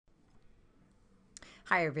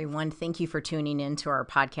Hi, everyone. Thank you for tuning in to our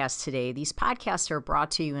podcast today. These podcasts are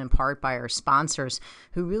brought to you in part by our sponsors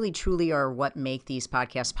who really truly are what make these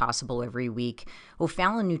podcasts possible every week.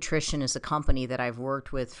 O'Fallon Nutrition is a company that I've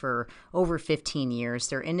worked with for over 15 years.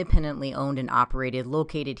 They're independently owned and operated,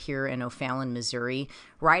 located here in O'Fallon, Missouri,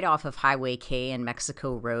 right off of Highway K and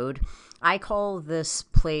Mexico Road. I call this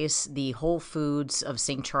place the Whole Foods of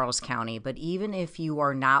St. Charles County, but even if you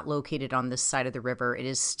are not located on this side of the river, it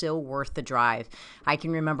is still worth the drive. I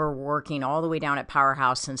can remember working all the way down at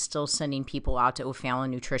Powerhouse and still sending people out to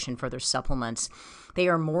O'Fallon Nutrition for their supplements. They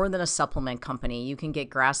are more than a supplement company. You can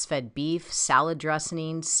get grass-fed beef, salad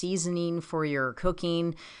dressing, seasoning for your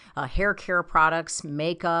cooking, hair care products,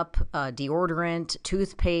 makeup, deodorant,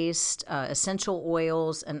 toothpaste, essential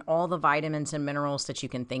oils, and all the vitamins and minerals that you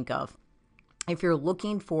can think of. If you're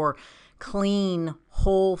looking for clean,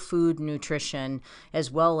 whole food nutrition,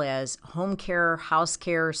 as well as home care, house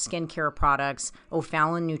care, skin care products,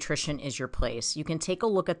 O'Fallon Nutrition is your place. You can take a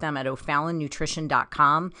look at them at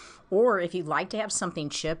o'fallonnutrition.com, or if you'd like to have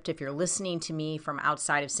something shipped, if you're listening to me from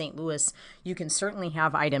outside of St. Louis, you can certainly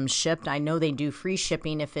have items shipped. I know they do free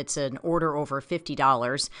shipping if it's an order over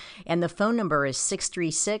 $50, and the phone number is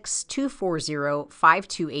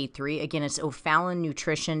 636-240-5283. Again, it's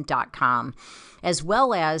o'fallonnutrition.com. As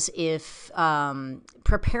well as if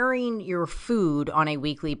preparing your food on a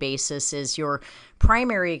weekly basis is your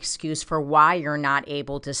primary excuse for why you're not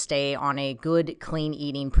able to stay on a good, clean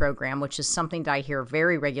eating program, which is something that I hear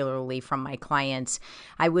very regularly from my clients,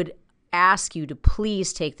 I would ask you to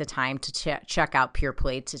please take the time to check out Pure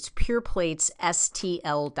Plates. It's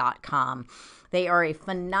pureplatesstl.com. They are a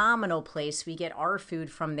phenomenal place. We get our food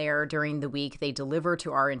from there during the week. They deliver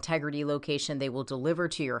to our Integrity location. They will deliver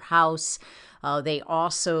to your house. They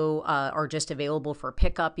also are just available for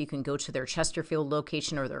pickup. You can go to their Chesterfield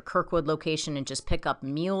location or their Kirkwood location and just pick up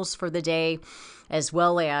meals for the day, as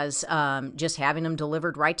well as just having them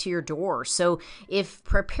delivered right to your door. So if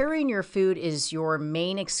preparing your food is your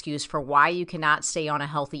main excuse for why you cannot stay on a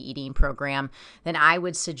healthy eating program, then I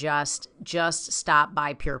would suggest just stop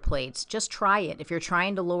by Pure Plates. Just try it. If you're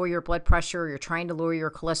trying to lower your blood pressure, you're trying to lower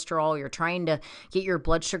your cholesterol, you're trying to get your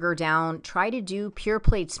blood sugar down, try to do Pure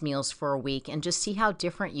Plates meals for a week and just see how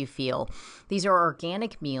different you feel. These are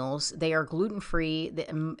organic meals. They are gluten-free.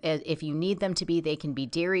 If you need them to be, they can be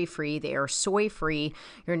dairy-free. They are soy-free.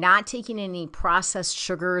 You're not taking any processed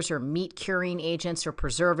sugars or meat-curing agents or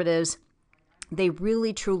preservatives. They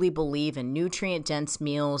really, truly believe in nutrient-dense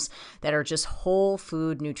meals that are just whole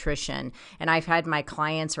food nutrition. And I've had my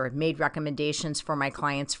clients, or I've made recommendations for my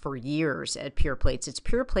clients for years at Pure Plates. It's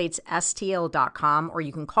pureplatesstl.com, or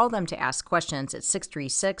you can call them to ask questions at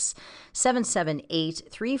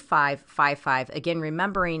 636-778-3555. Again,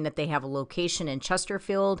 remembering that they have a location in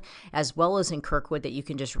Chesterfield as well as in Kirkwood that you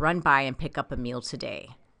can just run by and pick up a meal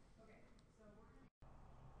today.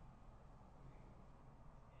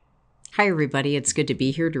 Hi, everybody. It's good to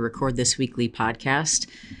be here to record this weekly podcast.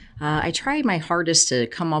 I try my hardest to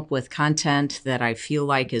come up with content that I feel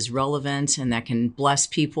like is relevant and that can bless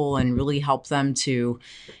people and really help them to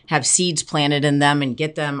have seeds planted in them and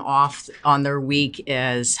get them off on their week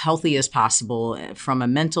as healthy as possible from a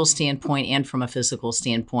mental standpoint and from a physical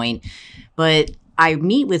standpoint. But I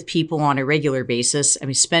meet with people on a regular basis.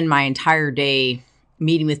 I spend my entire day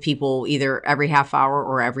meeting with people either every half hour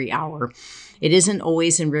or every hour. It isn't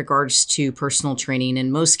always in regards to personal training.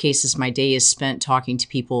 In most cases, my day is spent talking to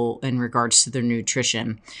people in regards to their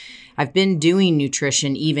nutrition. I've been doing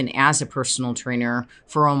nutrition even as a personal trainer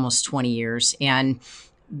for almost 20 years. And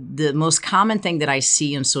the most common thing that I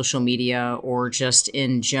see on social media or just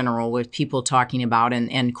in general with people talking about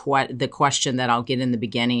the question that I'll get in the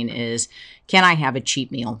beginning is, can I have a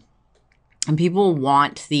cheat meal? And people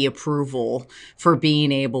want the approval for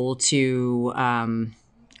being able to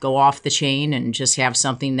go off the chain and just have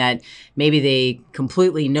something that maybe they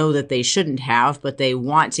completely know that they shouldn't have, but they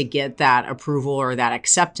want to get that approval or that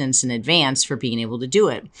acceptance in advance for being able to do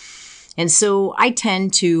it. And so I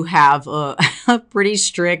tend to have a pretty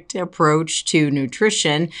strict approach to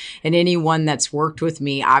nutrition, and anyone that's worked with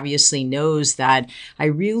me obviously knows that I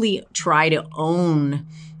really try to own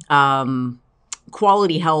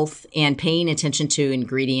quality health and paying attention to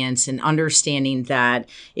ingredients and understanding that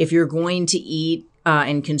if you're going to eat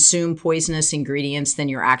and consume poisonous ingredients, then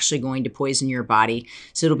you're actually going to poison your body.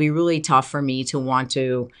 So it'll be really tough for me to want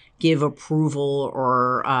to give approval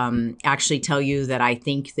or actually tell you that I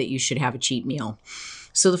think that you should have a cheat meal.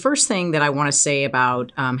 So the first thing that I want to say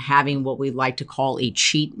about having what we like to call a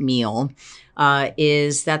cheat meal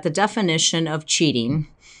is that the definition of cheating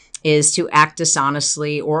is to act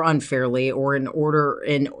dishonestly or unfairly or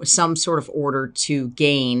in some sort of order to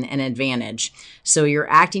gain an advantage. So you're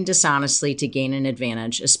acting dishonestly to gain an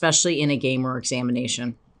advantage, especially in a game or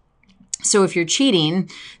examination. So if you're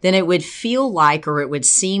cheating, then it would feel like, or it would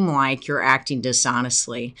seem like, you're acting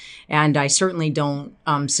dishonestly. And I certainly don't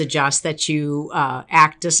suggest that you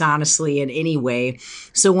act dishonestly in any way.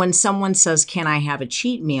 So when someone says, "Can I have a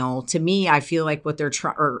cheat meal?" to me, I feel like what they're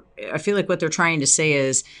trying to say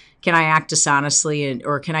is, can I act dishonestly,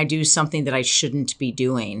 or can I do something that I shouldn't be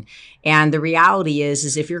doing? And the reality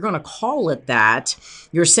is if you're going to call it that,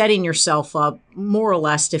 you're setting yourself up more or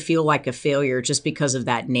less to feel like a failure just because of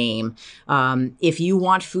that name. If you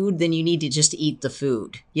want food, then you need to just eat the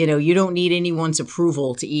food. You don't need anyone's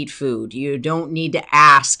approval to eat food. You don't need to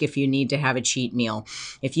ask if you need to have a cheat meal.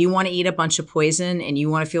 If you want to eat a bunch of poison and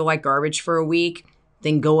you want to feel like garbage for a week,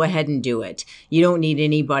 then go ahead and do it. You don't need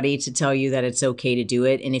anybody to tell you that it's okay to do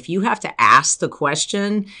it. And if you have to ask the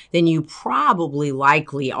question, then you probably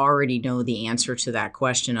likely already know the answer to that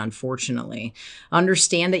question, unfortunately.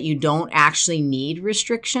 Understand that you don't actually need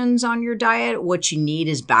restrictions on your diet. What you need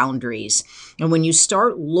is boundaries. And when you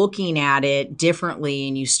start looking at it differently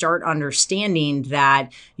and you start understanding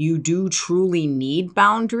that you do truly need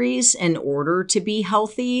boundaries in order to be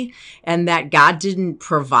healthy, and that God didn't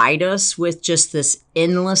provide us with just this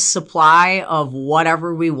endless supply of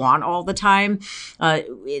whatever we want all the time.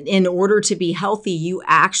 In order to be healthy, you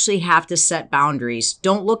actually have to set boundaries.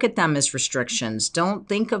 Don't look at them as restrictions. Don't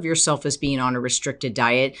think of yourself as being on a restricted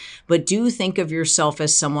diet, but do think of yourself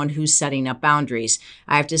as someone who's setting up boundaries.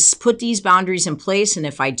 I have to put these boundaries in place, and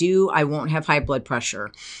if I do, I won't have high blood pressure.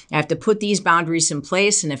 I have to put these boundaries in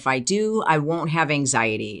place, and if I do, I won't have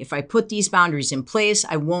anxiety. If I put these boundaries in place,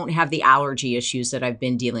 I won't have the allergy issues that I've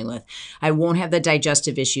been dealing with. I won't have the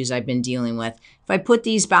digestive issues I've been dealing with. If I put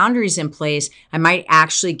these boundaries in place, I might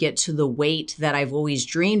actually get to the weight that I've always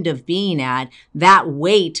dreamed of being at. That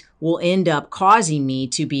weight will end up causing me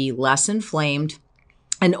to be less inflamed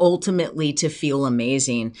and ultimately to feel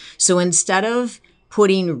amazing. So instead of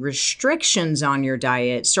putting restrictions on your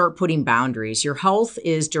diet, start putting boundaries. Your health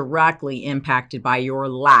is directly impacted by your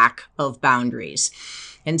lack of boundaries.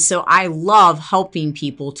 And so I love helping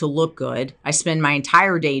people to look good. I spend my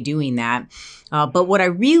entire day doing that. But what I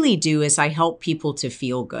really do is I help people to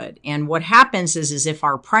feel good. And what happens is if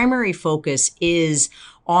our primary focus is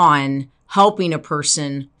on helping a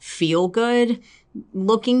person feel good,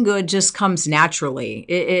 looking good just comes naturally.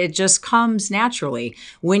 It just comes naturally.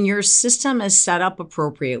 When your system is set up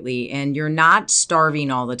appropriately and you're not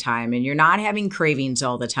starving all the time and you're not having cravings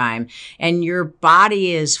all the time and your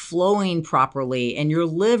body is flowing properly and your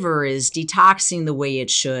liver is detoxing the way it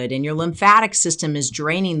should and your lymphatic system is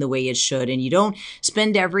draining the way it should and you don't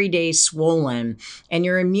spend every day swollen and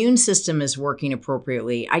your immune system is working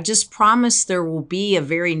appropriately, I just promise there will be a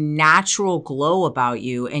very natural glow about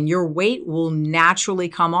you and your weight will naturally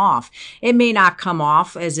come off. It may not come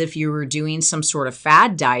off as if you were doing some sort of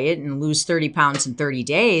fad diet and lose 30 pounds in 30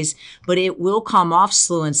 days, but it will come off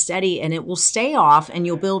slow and steady and it will stay off and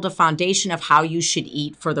you'll build a foundation of how you should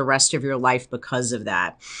eat for the rest of your life because of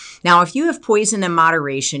that. Now, if you have poison in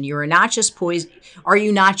moderation, are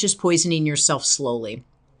you not just poisoning yourself slowly?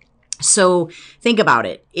 So think about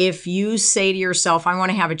it. If you say to yourself, I want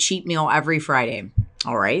to have a cheat meal every Friday,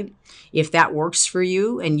 all right? If that works for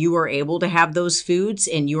you and you are able to have those foods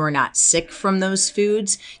and you are not sick from those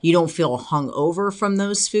foods, you don't feel hungover from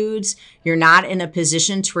those foods, you're not in a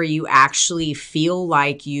position to where you actually feel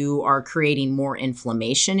like you are creating more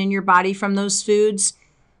inflammation in your body from those foods,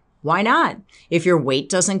 why not? If your weight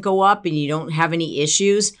doesn't go up and you don't have any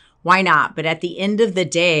issues, why not? But at the end of the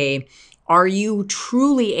day, are you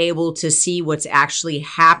truly able to see what's actually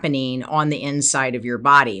happening on the inside of your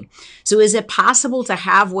body? So is it possible to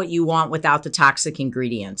have what you want without the toxic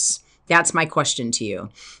ingredients? That's my question to you.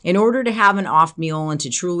 In order to have an off meal and to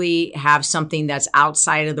truly have something that's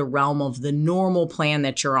outside of the realm of the normal plan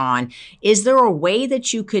that you're on, is there a way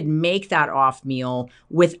that you could make that off meal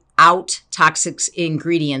without toxic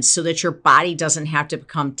ingredients so that your body doesn't have to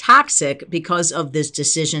become toxic because of this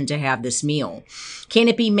decision to have this meal? Can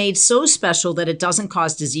it be made so special that it doesn't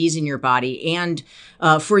cause disease in your body and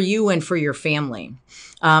for you and for your family?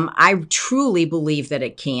 I truly believe that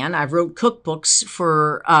it can. I've wrote cookbooks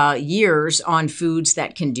for years on foods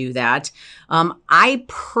that can do that. I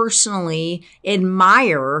personally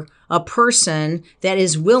admire a person that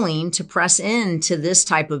is willing to press into this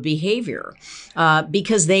type of behavior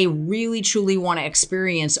because they really truly want to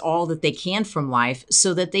experience all that they can from life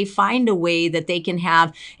so that they find a way that they can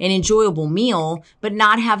have an enjoyable meal, but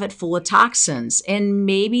not have it full of toxins. And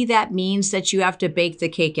maybe that means that you have to bake the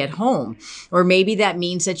cake at home, or maybe that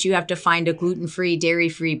means that you have to find a gluten-free,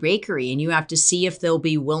 dairy-free bakery and you have to see if they'll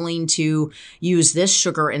be willing to use this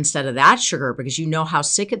sugar instead of that sugar because you know how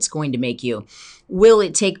sick it's going to make you. Will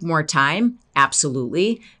it take more time?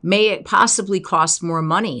 Absolutely. May it possibly cost more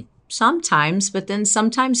money? Sometimes, but then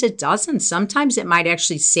sometimes it doesn't. Sometimes it might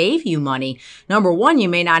actually save you money. Number one, you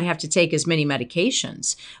may not have to take as many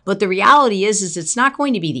medications, but the reality is it's not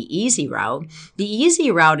going to be the easy route. The easy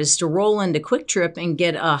route is to roll into Quick Trip and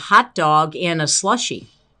get a hot dog and a slushie.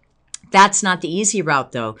 That's not the easy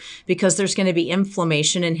route though, because there's going to be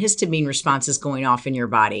inflammation and histamine responses going off in your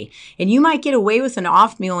body. And you might get away with an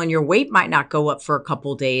off meal and your weight might not go up for a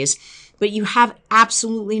couple days, but you have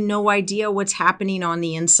absolutely no idea what's happening on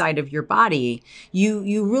the inside of your body.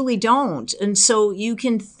 You really don't. And so you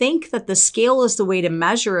can think that the scale is the way to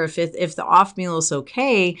measure if the off meal is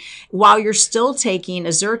okay, while you're still taking a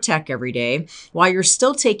Zyrtec every day, while you're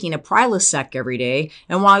still taking a Prilosec every day,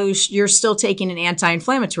 and while you're still taking an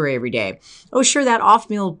anti-inflammatory every day. Oh, sure, that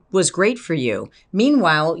off meal was great for you.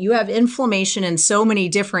 Meanwhile, you have inflammation in so many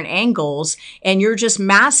different angles, and you're just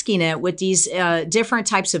masking it with these different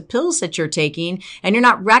types of pills that you're taking, and you're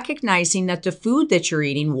not recognizing that the food that you're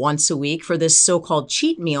eating once a week for this so-called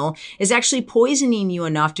cheat meal is actually poisoning you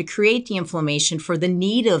enough to create the inflammation for the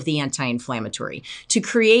need of the anti-inflammatory, to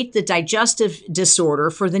create the digestive disorder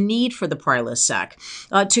for the need for the Prilosec,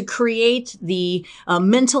 to create the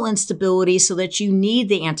mental instability so that you need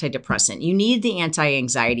the antidepressant, you need the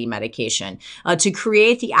anti-anxiety medication, to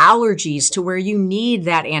create the allergies to where you need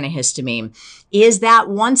that antihistamine. Is that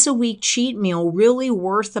once a week cheat meal really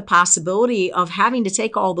worth the possibility of having to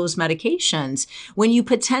take all those medications when you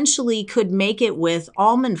potentially could make it with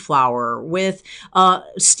almond flour, with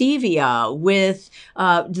stevia, with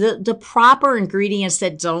the proper ingredients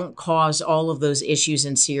that don't cause all of those issues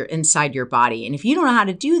inside your body? And if you don't know how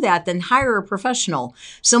to do that, then hire a professional.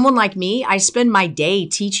 Someone like me, I spend my day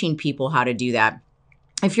teaching people how to do that.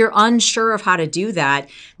 If you're unsure of how to do that,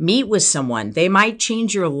 meet with someone. They might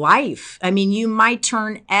change your life. I mean, you might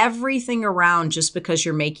turn everything around just because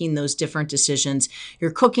you're making those different decisions.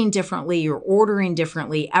 You're cooking differently, you're ordering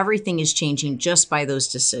differently. Everything is changing just by those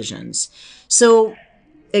decisions. So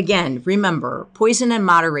again, remember, poison in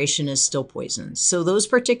moderation is still poison. So those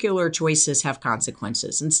particular choices have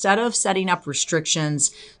consequences. Instead of setting up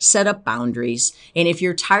restrictions, set up boundaries. And if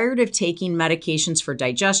you're tired of taking medications for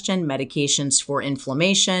digestion, medications for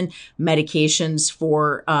inflammation, medications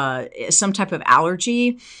for some type of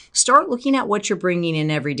allergy, start looking at what you're bringing in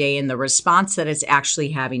every day and the response that it's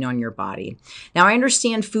actually having on your body. Now, I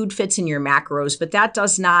understand food fits in your macros, but that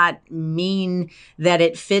does not mean that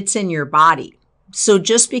it fits in your body. So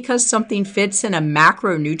just because something fits in a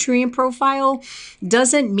macronutrient profile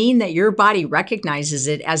doesn't mean that your body recognizes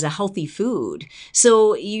it as a healthy food.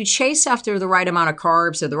 So you chase after the right amount of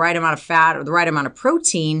carbs or the right amount of fat or the right amount of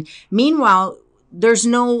protein. Meanwhile, there's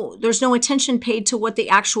no attention paid to what the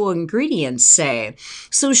actual ingredients say.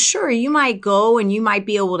 So sure, you might go and you might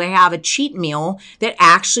be able to have a cheat meal that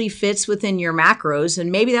actually fits within your macros.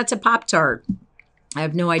 And maybe that's a Pop-Tart. I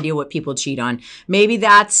have no idea what people cheat on. Maybe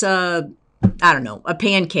that's I don't know, a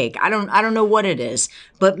pancake. I don't know what it is,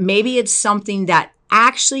 but maybe it's something that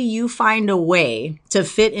actually you find a way to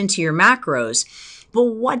fit into your macros. But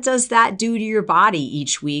what does that do to your body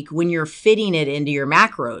each week when you're fitting it into your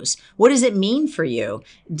macros? What does it mean for you?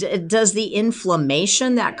 Does the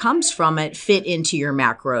inflammation that comes from it fit into your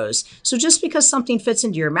macros? So just because something fits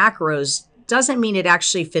into your macros doesn't mean it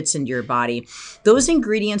actually fits into your body. Those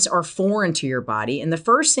ingredients are foreign to your body, and the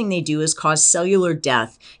first thing they do is cause cellular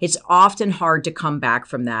death. It's often hard to come back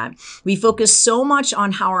from that. We focus so much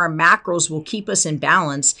on how our macros will keep us in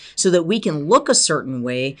balance so that we can look a certain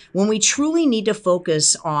way when we truly need to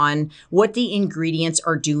focus on what the ingredients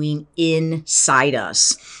are doing inside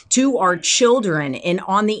us, to our children, and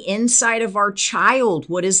on the inside of our child.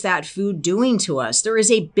 What is that food doing to us? There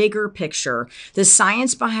is a bigger picture. The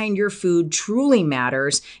science behind your food truly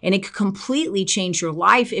matters, and it could completely change your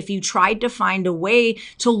life if you tried to find a way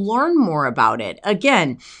to learn more about it.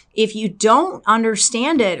 Again, if you don't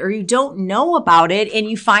understand it or you don't know about it and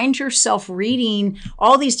you find yourself reading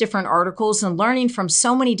all these different articles and learning from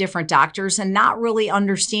so many different doctors and not really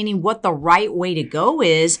understanding what the right way to go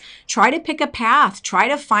is, try to pick a path, try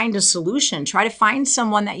to find a solution, try to find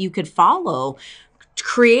someone that you could follow.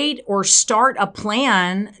 Create or start a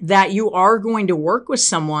plan that you are going to work with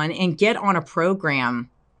someone and get on a program.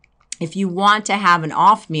 If you want to have an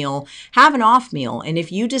off meal, have an off meal. And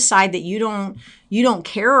if you decide that you don't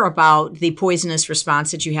care about the poisonous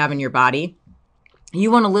response that you have in your body, you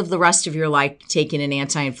want to live the rest of your life taking an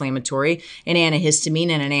anti-inflammatory, an antihistamine,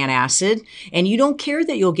 and an antacid, and you don't care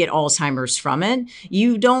that you'll get Alzheimer's from it.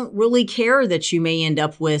 You don't really care that you may end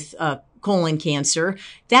up with colon cancer.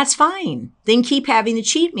 That's fine. Then keep having the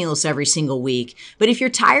cheat meals every single week. But if you're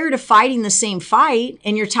tired of fighting the same fight,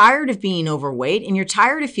 and you're tired of being overweight, and you're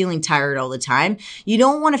tired of feeling tired all the time, you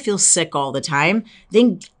don't want to feel sick all the time,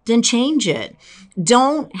 then change it.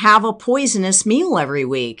 Don't have a poisonous meal every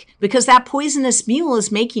week, because that poisonous meal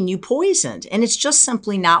is making you poisoned, and it's just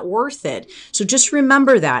simply not worth it. So just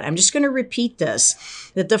remember that. I'm just going to repeat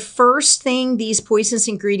this, that the first thing these poisonous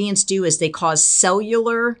ingredients do is they cause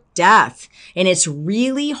cellular death. And it's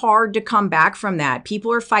really hard to come back from that.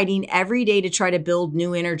 People are fighting every day to try to build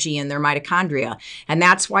new energy in their mitochondria. And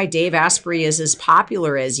that's why Dave Asprey is as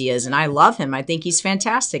popular as he is. And I love him. I think he's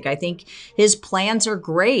fantastic. I think his plans are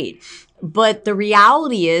great. But the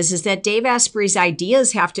reality is that Dave Asprey's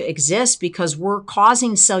ideas have to exist because we're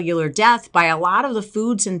causing cellular death by a lot of the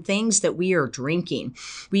foods and things that we are drinking.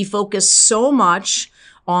 We focus so much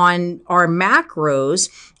on our macros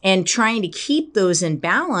and trying to keep those in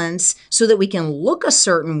balance so that we can look a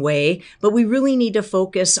certain way, but we really need to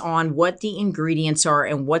focus on what the ingredients are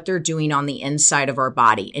and what they're doing on the inside of our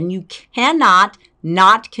body. And you cannot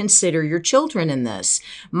not consider your children in this.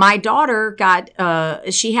 My daughter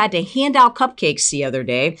she had to hand out cupcakes the other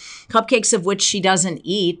day, cupcakes of which she doesn't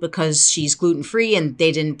eat because she's gluten-free and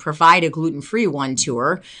they didn't provide a gluten-free one to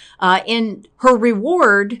her. And her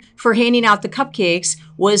reward for handing out the cupcakes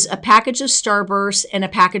was a package of Starburst and a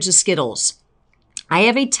package of Skittles. I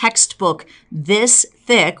have a textbook this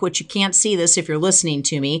thick, which you can't see this if you're listening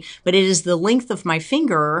to me, but it is the length of my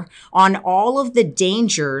finger on all of the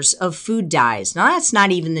dangers of food dyes. Now, that's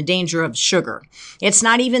not even the danger of sugar. It's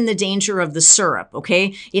not even the danger of the syrup,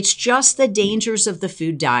 okay? It's just the dangers of the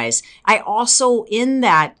food dyes. I also, in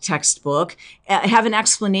that textbook, have an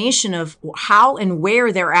explanation of how and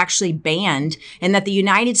where they're actually banned, and that the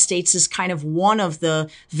United States is kind of one of the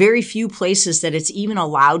very few places that it's even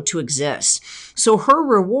allowed to exist. So her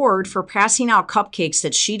reward for passing out cupcakes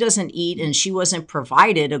that she doesn't eat, and she wasn't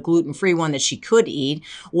provided a gluten-free one that she could eat,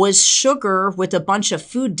 was sugar with a bunch of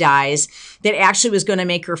food dyes that actually was going to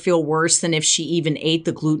make her feel worse than if she even ate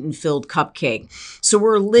the gluten-filled cupcake. So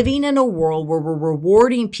we're living in a world where we're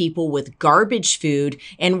rewarding people with garbage food,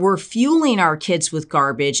 and we're fueling our kids with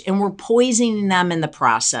garbage, and we're poisoning them in the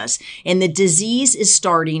process. And the disease is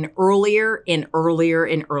starting earlier and earlier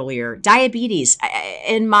and earlier. Diabetes.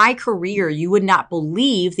 In my career, you would not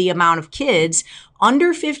believe the amount of kids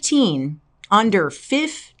under 15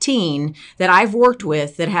 that I've worked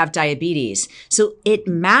with that have diabetes. So it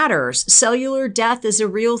matters. Cellular death is a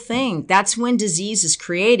real thing. That's when disease is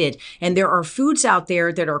created. And there are foods out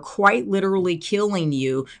there that are quite literally killing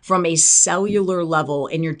you from a cellular level.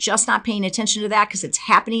 And you're just not paying attention to that because it's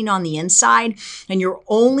happening on the inside. And your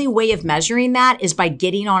only way of measuring that is by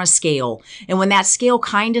getting on a scale. And when that scale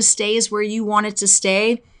kind of stays where you want it to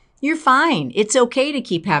stay, you're fine. It's okay to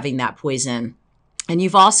keep having that poison. And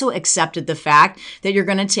you've also accepted the fact that you're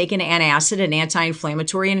going to take an antacid, an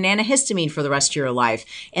anti-inflammatory, and an antihistamine for the rest of your life.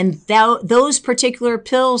 And those particular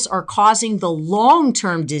pills are causing the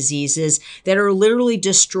long-term diseases that are literally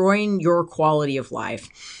destroying your quality of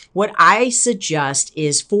life. What I suggest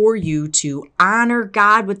is for you to honor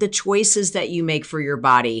God with the choices that you make for your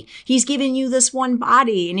body. He's given you this one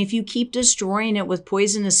body, and if you keep destroying it with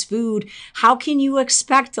poisonous food, how can you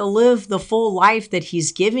expect to live the full life that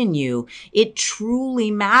He's given you? It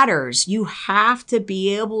truly matters. You have to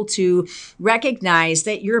be able to recognize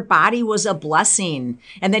that your body was a blessing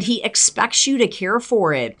and that He expects you to care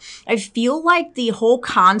for it. I feel like the whole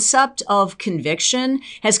concept of conviction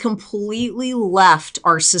has completely left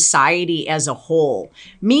our society as a whole,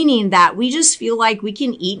 meaning that we just feel like we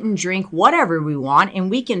can eat and drink whatever we want, and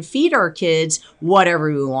we can feed our kids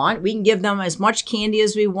whatever we want. We can give them as much candy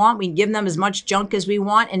as we want. We can give them as much junk as we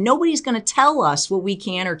want, and nobody's going to tell us what we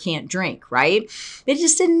can or can't drink, right? It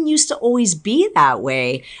just didn't used to always be that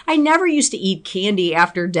way. I never used to eat candy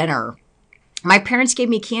after dinner. My parents gave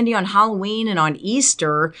me candy on Halloween and on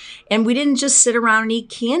Easter, and we didn't just sit around and eat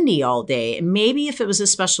candy all day. Maybe if it was a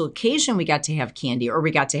special occasion, we got to have candy or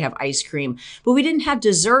we got to have ice cream, but we didn't have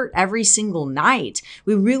dessert every single night.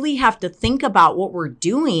 We really have to think about what we're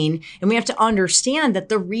doing, and we have to understand that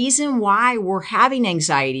the reason why we're having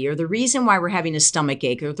anxiety, or the reason why we're having a stomach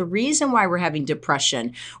ache, or the reason why we're having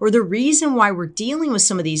depression, or the reason why we're dealing with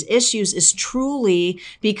some of these issues is truly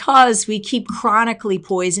because we keep chronically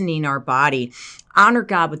poisoning our body. body. Honor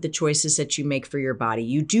God with the choices that you make for your body.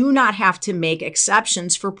 You do not have to make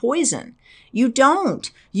exceptions for poison. You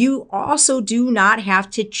don't. You also do not have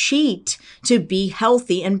to cheat to be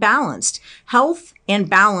healthy and balanced. Health and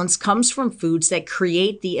balance comes from foods that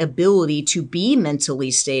create the ability to be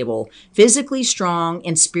mentally stable, physically strong,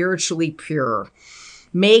 and spiritually pure.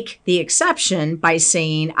 Make the exception by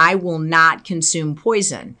saying, I will not consume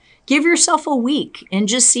poison. Give yourself a week and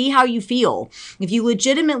just see how you feel. If you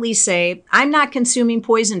legitimately say, I'm not consuming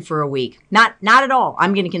poison for a week, not at all.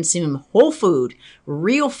 I'm going to consume whole food,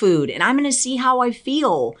 real food, and I'm going to see how I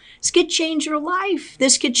feel. This could change your life.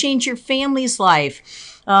 This could change your family's life.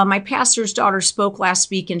 My pastor's daughter spoke last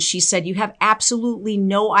week and she said, you have absolutely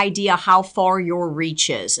no idea how far your reach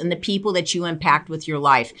is and the people that you impact with your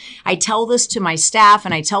life. I tell this to my staff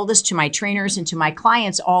and I tell this to my trainers and to my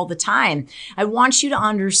clients all the time. I want you to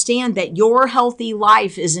understand that your healthy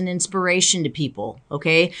life is an inspiration to people,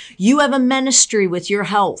 okay? You have a ministry with your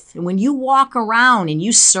health. And when you walk around and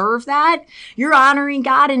you serve that, you're honoring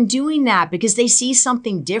God in doing that because they see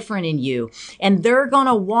something different in you and they're going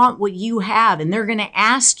to want what you have and they're going to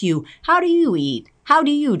ask you, how do you eat? How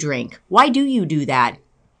do you drink? Why do you do that?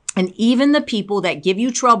 And even the people that give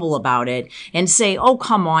you trouble about it and say, oh,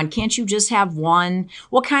 come on, can't you just have one?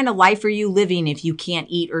 What kind of life are you living if you can't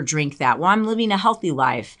eat or drink that? Well, I'm living a healthy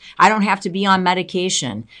life. I don't have to be on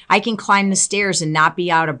medication. I can climb the stairs and not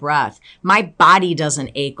be out of breath. My body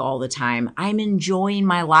doesn't ache all the time. I'm enjoying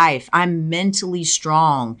my life. I'm mentally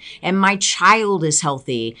strong and my child is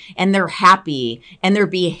healthy and they're happy and their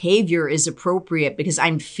behavior is appropriate because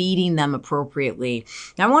I'm feeding them appropriately.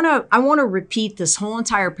 Now, I want to repeat this whole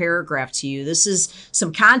entire paragraph to you. This is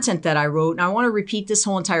some content that I wrote, and I want to repeat this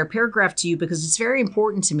whole entire paragraph to you because it's very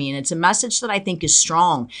important to me, and it's a message that I think is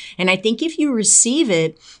strong. And I think if you receive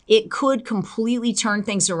it, it could completely turn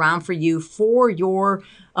things around for you, for your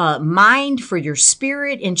mind, for your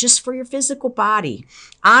spirit, and just for your physical body.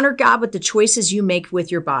 Honor God with the choices you make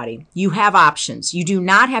with your body. You have options. You do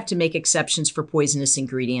not have to make exceptions for poisonous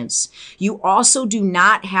ingredients. You also do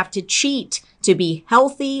not have to cheat to be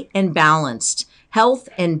healthy and balanced. Health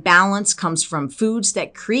and balance comes from foods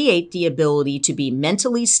that create the ability to be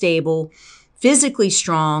mentally stable, physically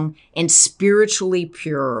strong, and spiritually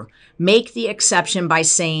pure. Make the exception by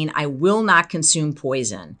saying, I will not consume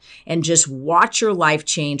poison. And just watch your life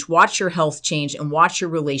change, watch your health change, and watch your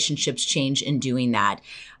relationships change in doing that.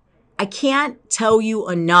 I can't tell you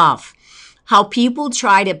enough how people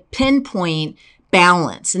try to pinpoint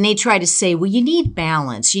balance. And they try to say, well, you need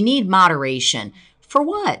balance, you need moderation. For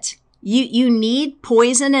what? You need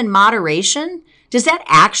poison in moderation? Does that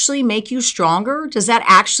actually make you stronger? Does that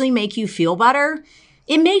actually make you feel better?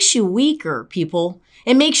 It makes you weaker, people.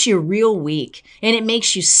 It makes you real weak and it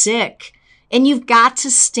makes you sick. And you've got to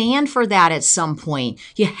stand for that at some point.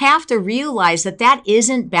 You have to realize that that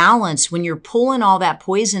isn't balanced when you're pulling all that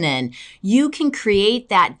poison in. You can create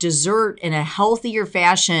that dessert in a healthier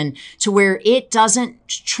fashion to where it doesn't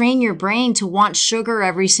train your brain to want sugar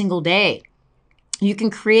every single day. You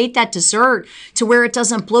can create that dessert to where it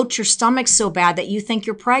doesn't bloat your stomach so bad that you think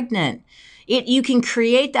you're pregnant. You can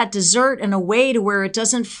create that dessert in a way to where it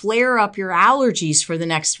doesn't flare up your allergies for the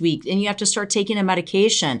next week and you have to start taking a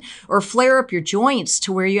medication, or flare up your joints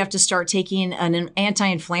to where you have to start taking an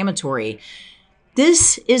anti-inflammatory.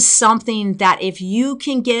 This is something that if you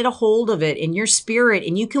can get a hold of it in your spirit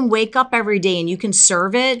and you can wake up every day and you can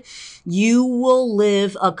serve it, you will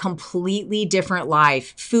live a completely different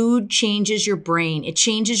life. Food changes your brain. It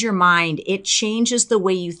changes your mind. It changes the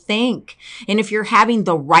way you think. And if you're having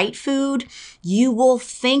the right food, you will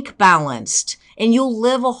think balanced and you'll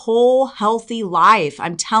live a whole healthy life.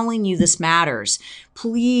 I'm telling you, this matters.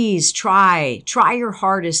 Please try your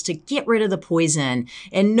hardest to get rid of the poison.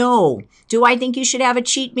 And no, do I think you should have a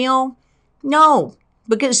cheat meal? No,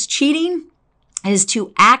 because cheating is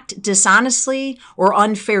to act dishonestly or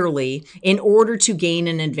unfairly in order to gain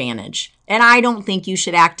an advantage. And I don't think you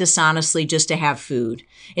should act dishonestly just to have food.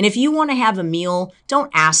 And if you want to have a meal, don't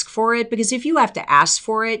ask for it, because if you have to ask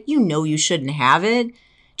for it, you know you shouldn't have it.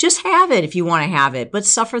 Just have it if you want to have it, but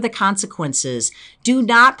suffer the consequences. Do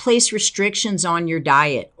not place restrictions on your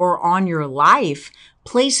diet or on your life.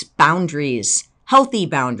 Place boundaries, healthy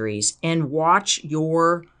boundaries, and watch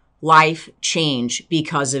your life change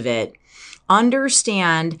because of it.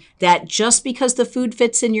 Understand that just because the food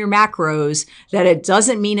fits in your macros, that it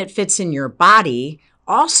doesn't mean it fits in your body.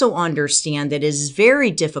 Also understand that it is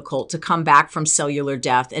very difficult to come back from cellular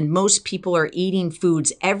death, and most people are eating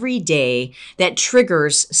foods every day that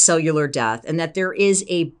triggers cellular death, and that there is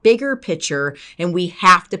a bigger picture, and we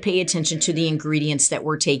have to pay attention to the ingredients that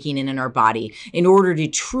we're taking in our body in order to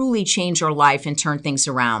truly change our life and turn things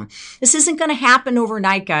around. This isn't going to happen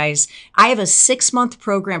overnight, guys. I have a 6-month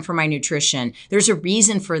program for my nutrition. There's a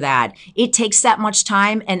reason for that. It takes that much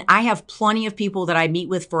time, and I have plenty of people that I meet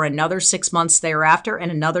with for another 6 months thereafter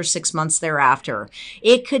and another 6 months thereafter.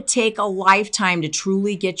 It could take a lifetime to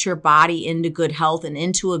truly get your body into good health and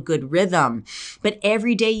into a good rhythm. But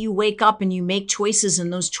every day you wake up and you make choices,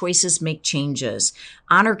 and those choices make changes.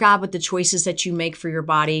 Honor God with the choices that you make for your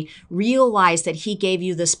body. Realize that He gave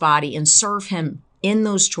you this body, and serve Him in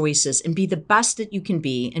those choices, and be the best that you can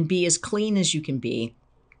be, and be as clean as you can be.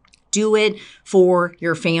 Do it for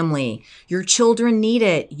your family. Your children need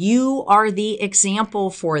it. You are the example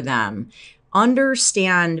for them.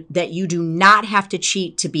 Understand that you do not have to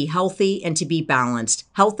cheat to be healthy and to be balanced.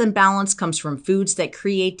 Health and balance comes from foods that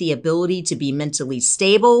create the ability to be mentally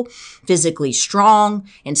stable, physically strong,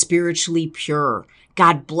 and spiritually pure.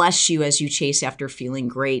 God bless you as you chase after feeling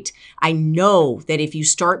great. I know that if you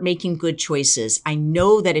start making good choices, I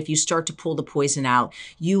know that if you start to pull the poison out,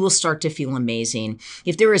 you will start to feel amazing.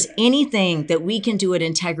 If there is anything that we can do at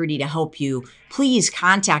Integrity to help you, please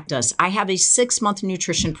contact us. I have a 6-month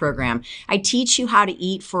nutrition program. I teach you how to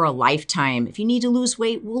eat for a lifetime. If you need to lose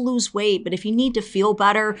weight, we'll lose weight. But if you need to feel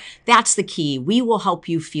better, that's the key. We will help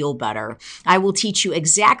you feel better. I will teach you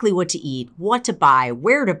exactly what to eat, what to buy,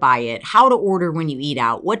 where to buy it, how to order when you eat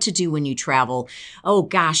out, what to do when you travel. Oh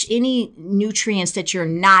gosh, any nutrients that you're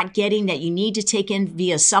not getting that you need to take in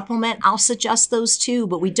via supplement, I'll suggest those too.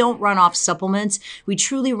 But we don't run off supplements. We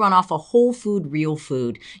truly run off a whole food, real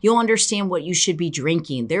food. You'll understand what you should be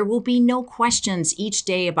drinking. There will be no questions each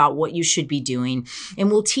day about what you should be doing.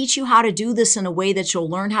 And we'll teach you how to do this in a way that you'll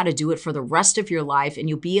learn how to do it for the rest of your life. And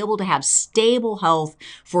you'll be able to have stable health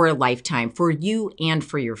for a lifetime, for you and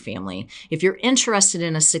for your family. If you're interested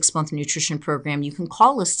in a 6-month nutrition program, you can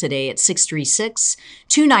call us today at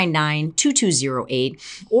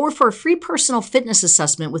 636-299-2208, or for a free personal fitness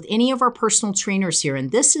assessment with any of our personal trainers here.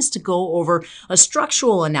 And this is to go over a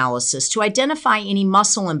structural analysis to identify any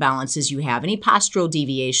muscle imbalances you have, any postural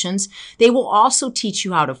deviations. They will also teach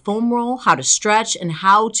you how to foam roll, how to stretch, and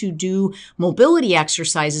how to do mobility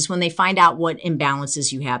exercises when they find out what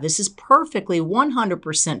imbalances you have. This is perfectly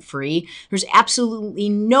 100% free. There's absolutely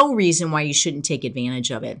no reason why you shouldn't take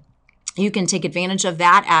advantage of it. You can take advantage of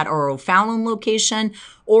that at our O'Fallon location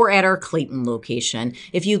or at our Clayton location.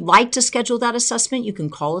 If you'd like to schedule that assessment, you can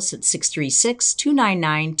call us at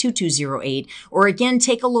 636-299-2208, or again,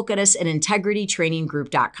 take a look at us at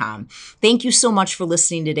integritytraininggroup.com. Thank you so much for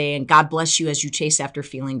listening today, and God bless you as you chase after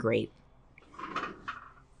feeling great.